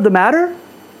of the matter?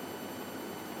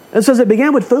 It says it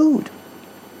began with food.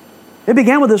 It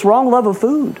began with this wrong love of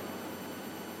food.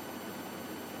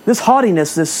 This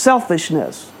haughtiness, this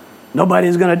selfishness.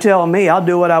 Nobody's going to tell me, I'll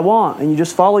do what I want. And you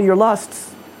just follow your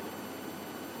lusts.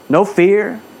 No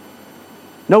fear.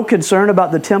 No concern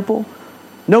about the temple.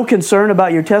 No concern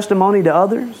about your testimony to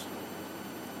others.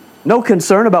 No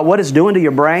concern about what it's doing to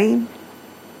your brain.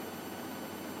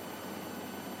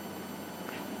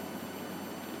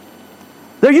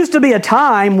 There used to be a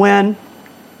time when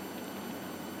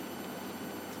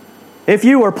if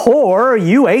you were poor,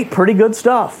 you ate pretty good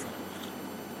stuff.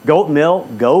 Goat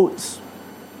milk, goats,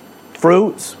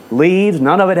 fruits, leaves.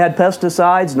 None of it had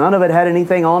pesticides. None of it had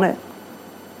anything on it.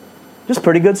 Just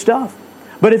pretty good stuff.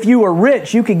 But if you were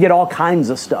rich, you could get all kinds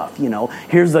of stuff. You know,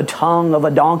 here's the tongue of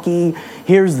a donkey.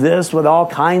 Here's this with all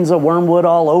kinds of wormwood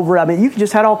all over it. I mean, you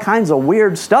just had all kinds of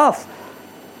weird stuff.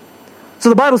 So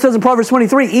the Bible says in Proverbs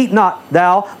 23, eat not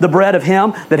thou the bread of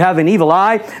him that have an evil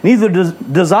eye, neither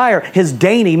desire his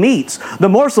dainty meats. The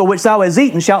morsel which thou hast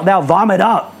eaten shalt thou vomit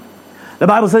up. The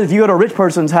Bible says if you go to a rich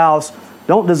person's house,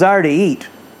 don't desire to eat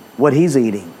what he's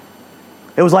eating.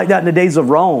 It was like that in the days of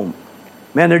Rome.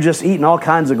 Man, they're just eating all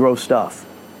kinds of gross stuff.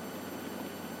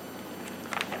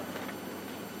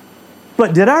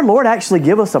 But did our Lord actually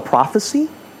give us a prophecy?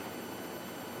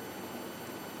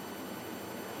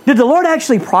 Did the Lord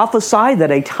actually prophesy that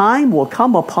a time will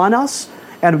come upon us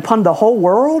and upon the whole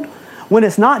world when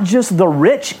it's not just the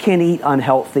rich can eat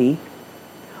unhealthy,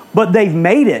 but they've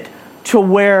made it to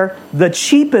where the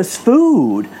cheapest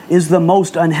food is the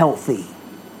most unhealthy?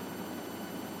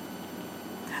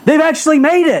 They've actually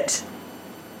made it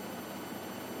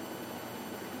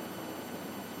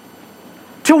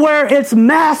to where it's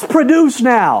mass produced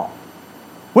now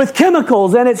with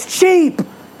chemicals and it's cheap.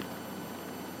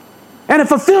 And it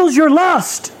fulfills your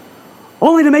lust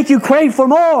only to make you crave for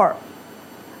more.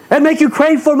 And make you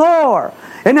crave for more.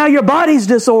 And now your body's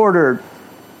disordered.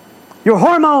 Your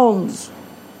hormones.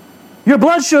 Your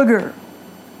blood sugar.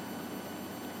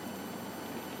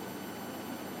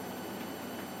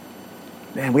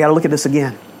 Man, we got to look at this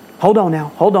again. Hold on now.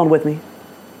 Hold on with me.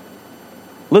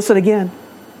 Listen again.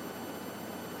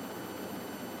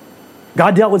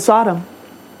 God dealt with Sodom.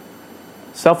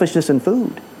 Selfishness in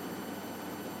food.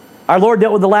 Our Lord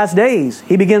dealt with the last days.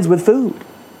 He begins with food.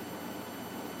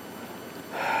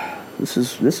 This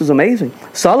is amazing.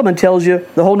 Solomon tells you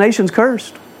the whole nation's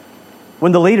cursed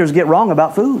when the leaders get wrong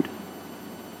about food.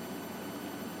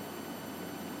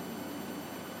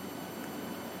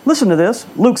 Listen to this.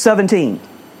 Luke 17.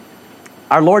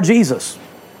 Our Lord Jesus.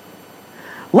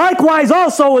 Likewise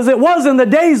also as it was in the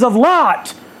days of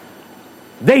Lot,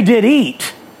 they did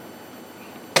eat.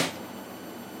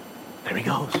 There he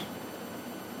goes.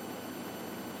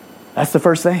 That's the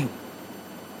first thing.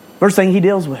 First thing he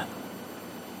deals with.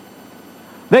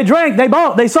 They drank, they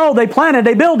bought, they sold, they planted,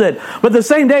 they builded. But the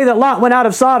same day that Lot went out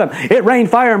of Sodom, it rained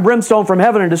fire and brimstone from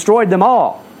heaven and destroyed them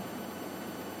all.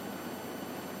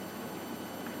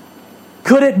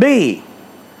 Could it be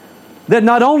that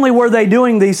not only were they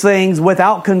doing these things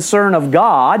without concern of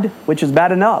God, which is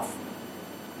bad enough,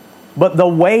 but the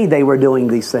way they were doing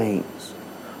these things,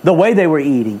 the way they were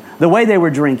eating, the way they were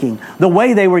drinking, the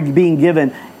way they were being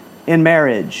given in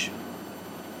marriage.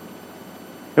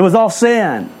 It was all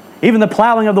sin. Even the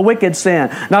plowing of the wicked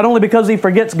sin. Not only because he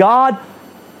forgets God,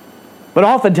 but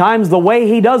oftentimes the way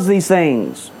he does these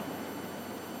things.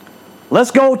 Let's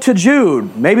go to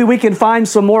Jude. Maybe we can find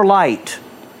some more light.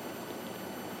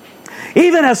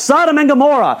 Even as Sodom and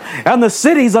Gomorrah and the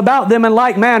cities about them in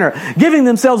like manner, giving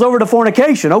themselves over to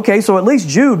fornication. Okay, so at least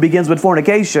Jude begins with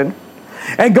fornication.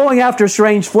 And going after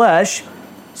strange flesh.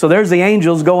 So there's the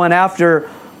angels going after...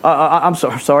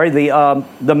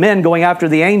 the men going after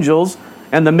the angels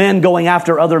and the men going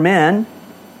after other men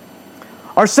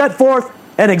are set forth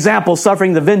an example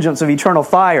suffering the vengeance of eternal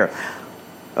fire.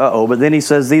 But then he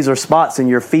says these are spots in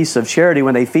your feasts of charity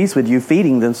when they feast with you,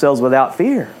 feeding themselves without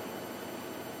fear.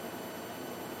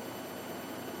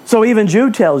 So even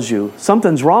Jude tells you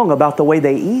something's wrong about the way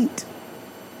they eat.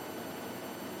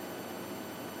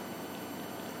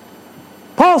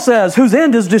 Paul says, whose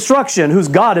end is destruction, whose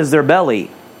God is their belly.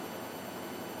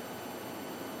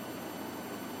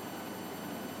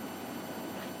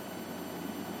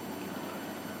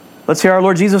 Let's hear our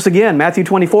Lord Jesus again. Matthew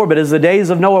 24. But as the days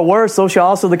of Noah were, so shall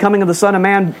also the coming of the Son of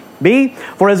Man be.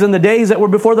 For as in the days that were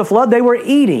before the flood, they were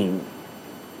eating.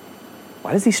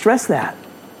 Why does he stress that?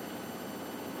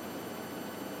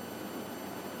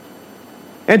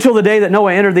 Until the day that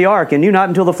Noah entered the ark, and knew not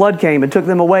until the flood came and took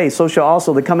them away, so shall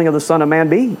also the coming of the Son of Man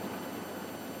be.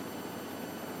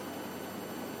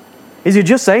 Is he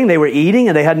just saying they were eating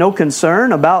and they had no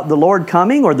concern about the Lord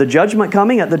coming or the judgment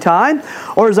coming at the time?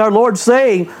 Or is our Lord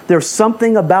saying there's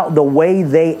something about the way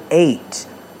they ate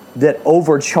that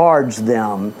overcharged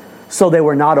them so they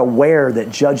were not aware that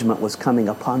judgment was coming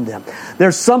upon them?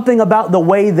 There's something about the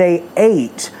way they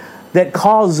ate that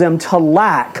caused them to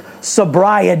lack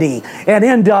sobriety and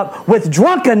end up with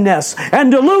drunkenness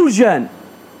and delusion.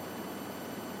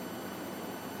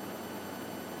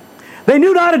 They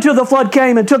knew not until the flood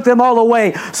came and took them all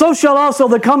away. So shall also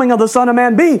the coming of the Son of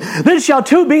Man be. Then shall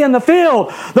two be in the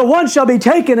field. The one shall be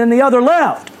taken and the other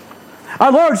left.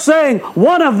 Our Lord's saying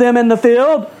one of them in the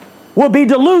field will be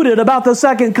deluded about the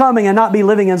second coming and not be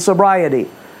living in sobriety.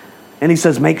 And He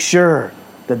says, make sure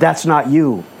that that's not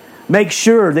you. Make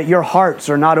sure that your hearts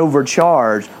are not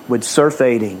overcharged with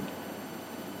surfeiting.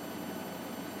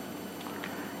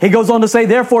 He goes on to say,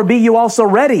 therefore be you also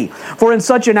ready, for in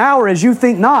such an hour as you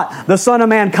think not, the Son of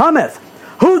Man cometh.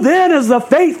 Who then is the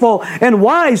faithful and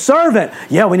wise servant?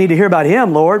 Yeah, we need to hear about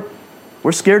him, Lord.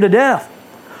 We're scared to death.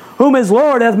 Whom his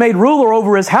Lord hath made ruler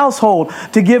over his household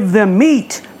to give them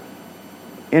meat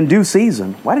in due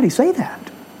season. Why did He say that?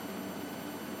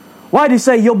 Why did He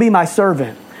say, you'll be my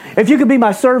servant? If you could be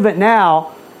my servant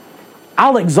now,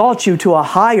 I'll exalt you to a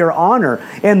higher honor,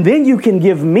 and then you can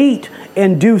give meat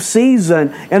in due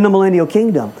season in the millennial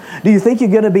kingdom. Do you think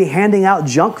you're going to be handing out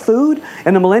junk food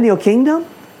in the millennial kingdom?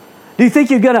 Do you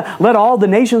think you're going to let all the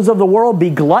nations of the world be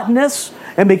gluttonous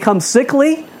and become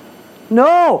sickly?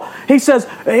 No. He says,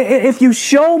 if you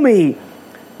show me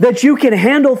that you can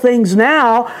handle things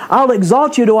now, I'll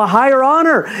exalt you to a higher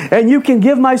honor, and you can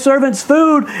give my servants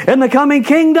food in the coming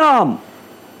kingdom.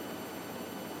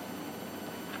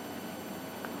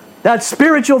 That's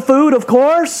spiritual food, of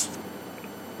course.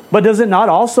 But does it not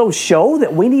also show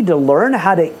that we need to learn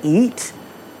how to eat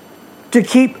to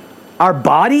keep our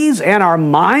bodies and our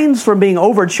minds from being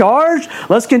overcharged?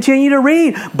 Let's continue to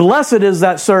read. Blessed is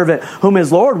that servant whom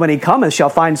his Lord, when he cometh, shall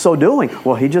find so doing.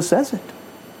 Well, He just says it.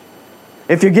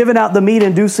 If you're giving out the meat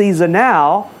in due season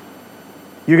now,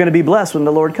 you're going to be blessed when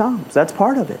the Lord comes. That's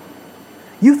part of it.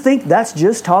 You think that's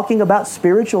just talking about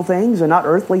spiritual things and not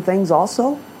earthly things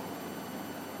also?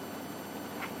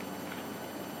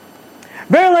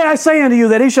 Verily I say unto you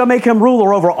that He shall make him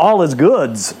ruler over all his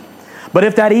goods. But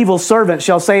if that evil servant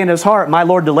shall say in his heart, my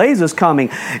Lord delays his coming,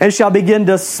 and shall begin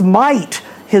to smite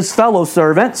his fellow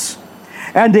servants,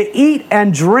 and to eat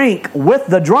and drink with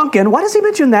the drunken. Why does He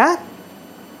mention that?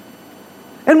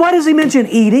 And why does He mention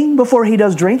eating before He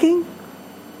does drinking?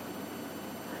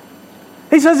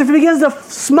 He says if he begins to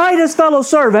smite his fellow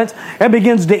servants and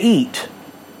begins to eat.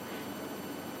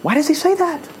 Why does He say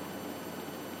that?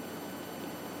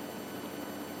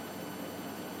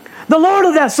 The Lord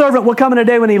of that servant will come in a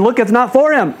day when he looketh not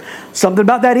for him. Something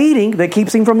about that eating that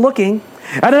keeps him from looking.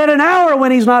 And at an hour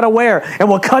when he's not aware, and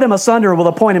will cut him asunder and will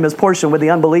appoint him his portion with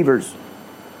the unbelievers.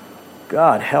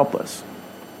 God help us.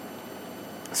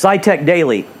 SciTech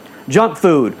Daily, junk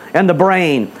food and the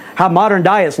brain. How modern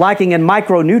diets lacking in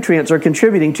micronutrients are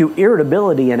contributing to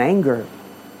irritability and anger.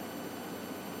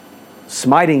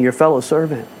 Smiting your fellow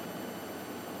servant.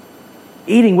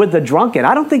 Eating with the drunken.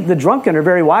 I don't think the drunken are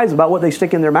very wise about what they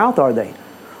stick in their mouth, are they?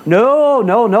 No.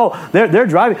 They're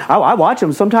driving. I watch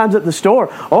them sometimes at the store.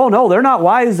 Oh, no, they're not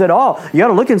wise at all. You got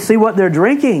to look and see what they're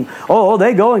drinking. Oh,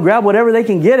 they go and grab whatever they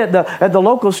can get at the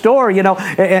local store,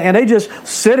 and they just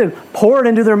sit and pour it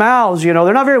into their mouths. They're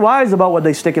not very wise about what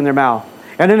they stick in their mouth.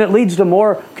 And then it leads to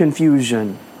more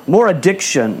confusion, more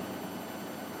addiction.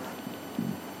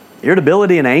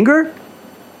 Irritability and anger?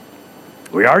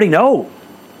 We already know.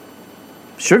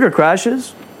 Sugar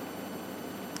crashes.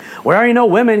 We already know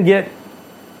women get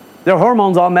their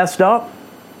hormones all messed up.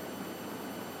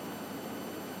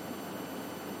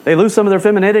 They lose some of their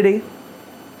femininity.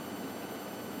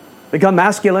 Become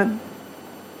masculine.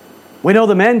 We know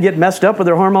the men get messed up with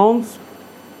their hormones.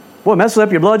 Boy, it messes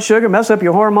up your blood sugar, messes up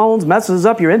your hormones, messes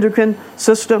up your endocrine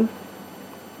system.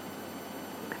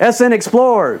 SN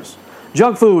explores.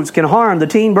 Junk foods can harm the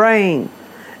teen brain.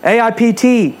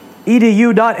 AIPT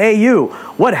edu.au.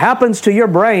 What happens to your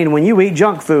brain when you eat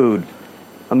junk food?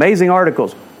 Amazing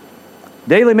articles.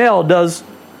 Daily Mail, does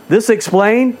this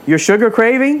explain your sugar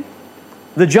craving?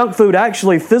 The junk food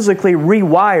actually physically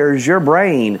rewires your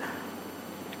brain,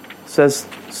 says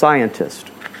scientist.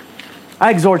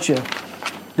 I exhort you,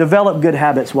 develop good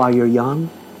habits while you're young.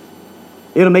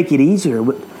 It'll make it easier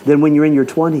than when you're in your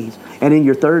 20s and in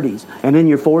your 30s and in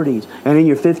your 40s and in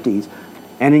your 50s.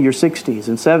 And in your 60s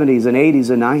and 70s and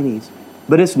 80s and 90s.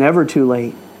 But it's never too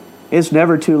late. It's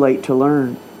never too late to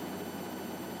learn.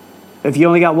 If you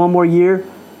only got one more year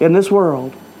in this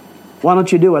world, why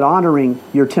don't you do it honoring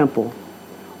your temple?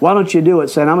 Why don't you do it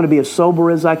saying, I'm going to be as sober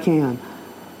as I can.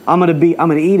 I'm going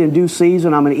to eat in due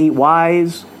season. I'm going to eat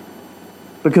wise.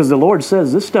 Because the Lord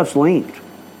says this stuff's linked.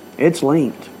 It's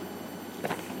linked.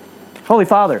 Holy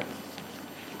Father,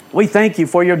 we thank you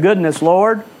for your goodness,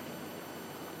 Lord.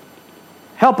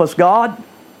 Help us, God.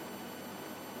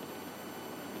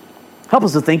 Help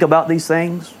us to think about these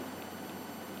things.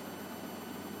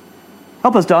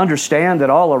 Help us to understand that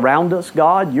all around us,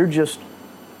 God, you're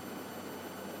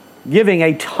giving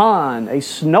a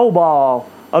snowball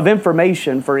of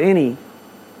information for any.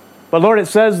 But Lord, it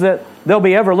says that they'll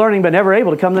be ever learning but never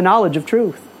able to come to the knowledge of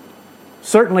truth.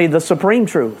 Certainly the supreme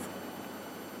truth.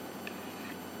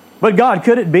 But God,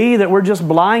 could it be that we're just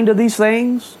blind to these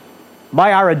things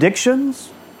by our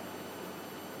addictions?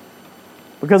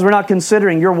 Because we're not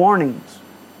considering your warnings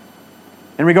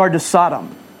in regard to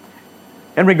Sodom,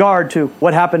 in regard to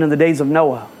what happened in the days of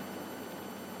Noah,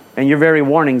 and your very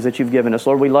warnings that you've given us.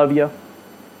 Lord, we love you.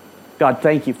 God,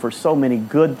 thank you for so many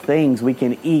good things we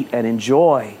can eat and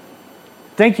enjoy.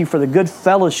 Thank you for the good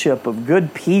fellowship of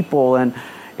good people and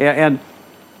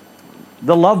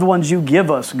the loved ones you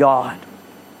give us, God.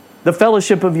 The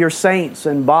fellowship of your saints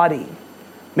and body.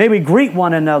 May we greet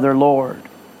one another, Lord,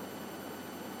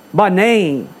 by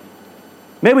name.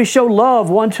 May we show love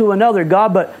one to another,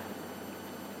 God, but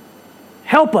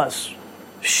help us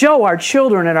show our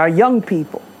children and our young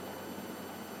people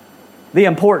the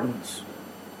importance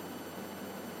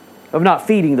of not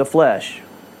feeding the flesh.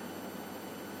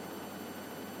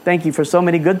 Thank you for so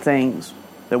many good things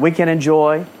that we can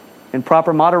enjoy in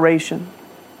proper moderation.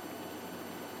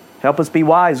 Help us be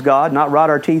wise, God, not rot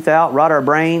our teeth out, rot our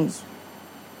brains,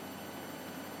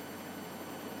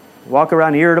 walk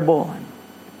around irritable and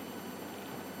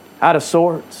out of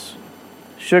sorts,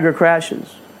 sugar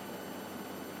crashes.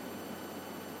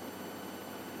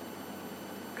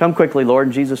 Come quickly, Lord,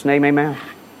 in Jesus' name, amen.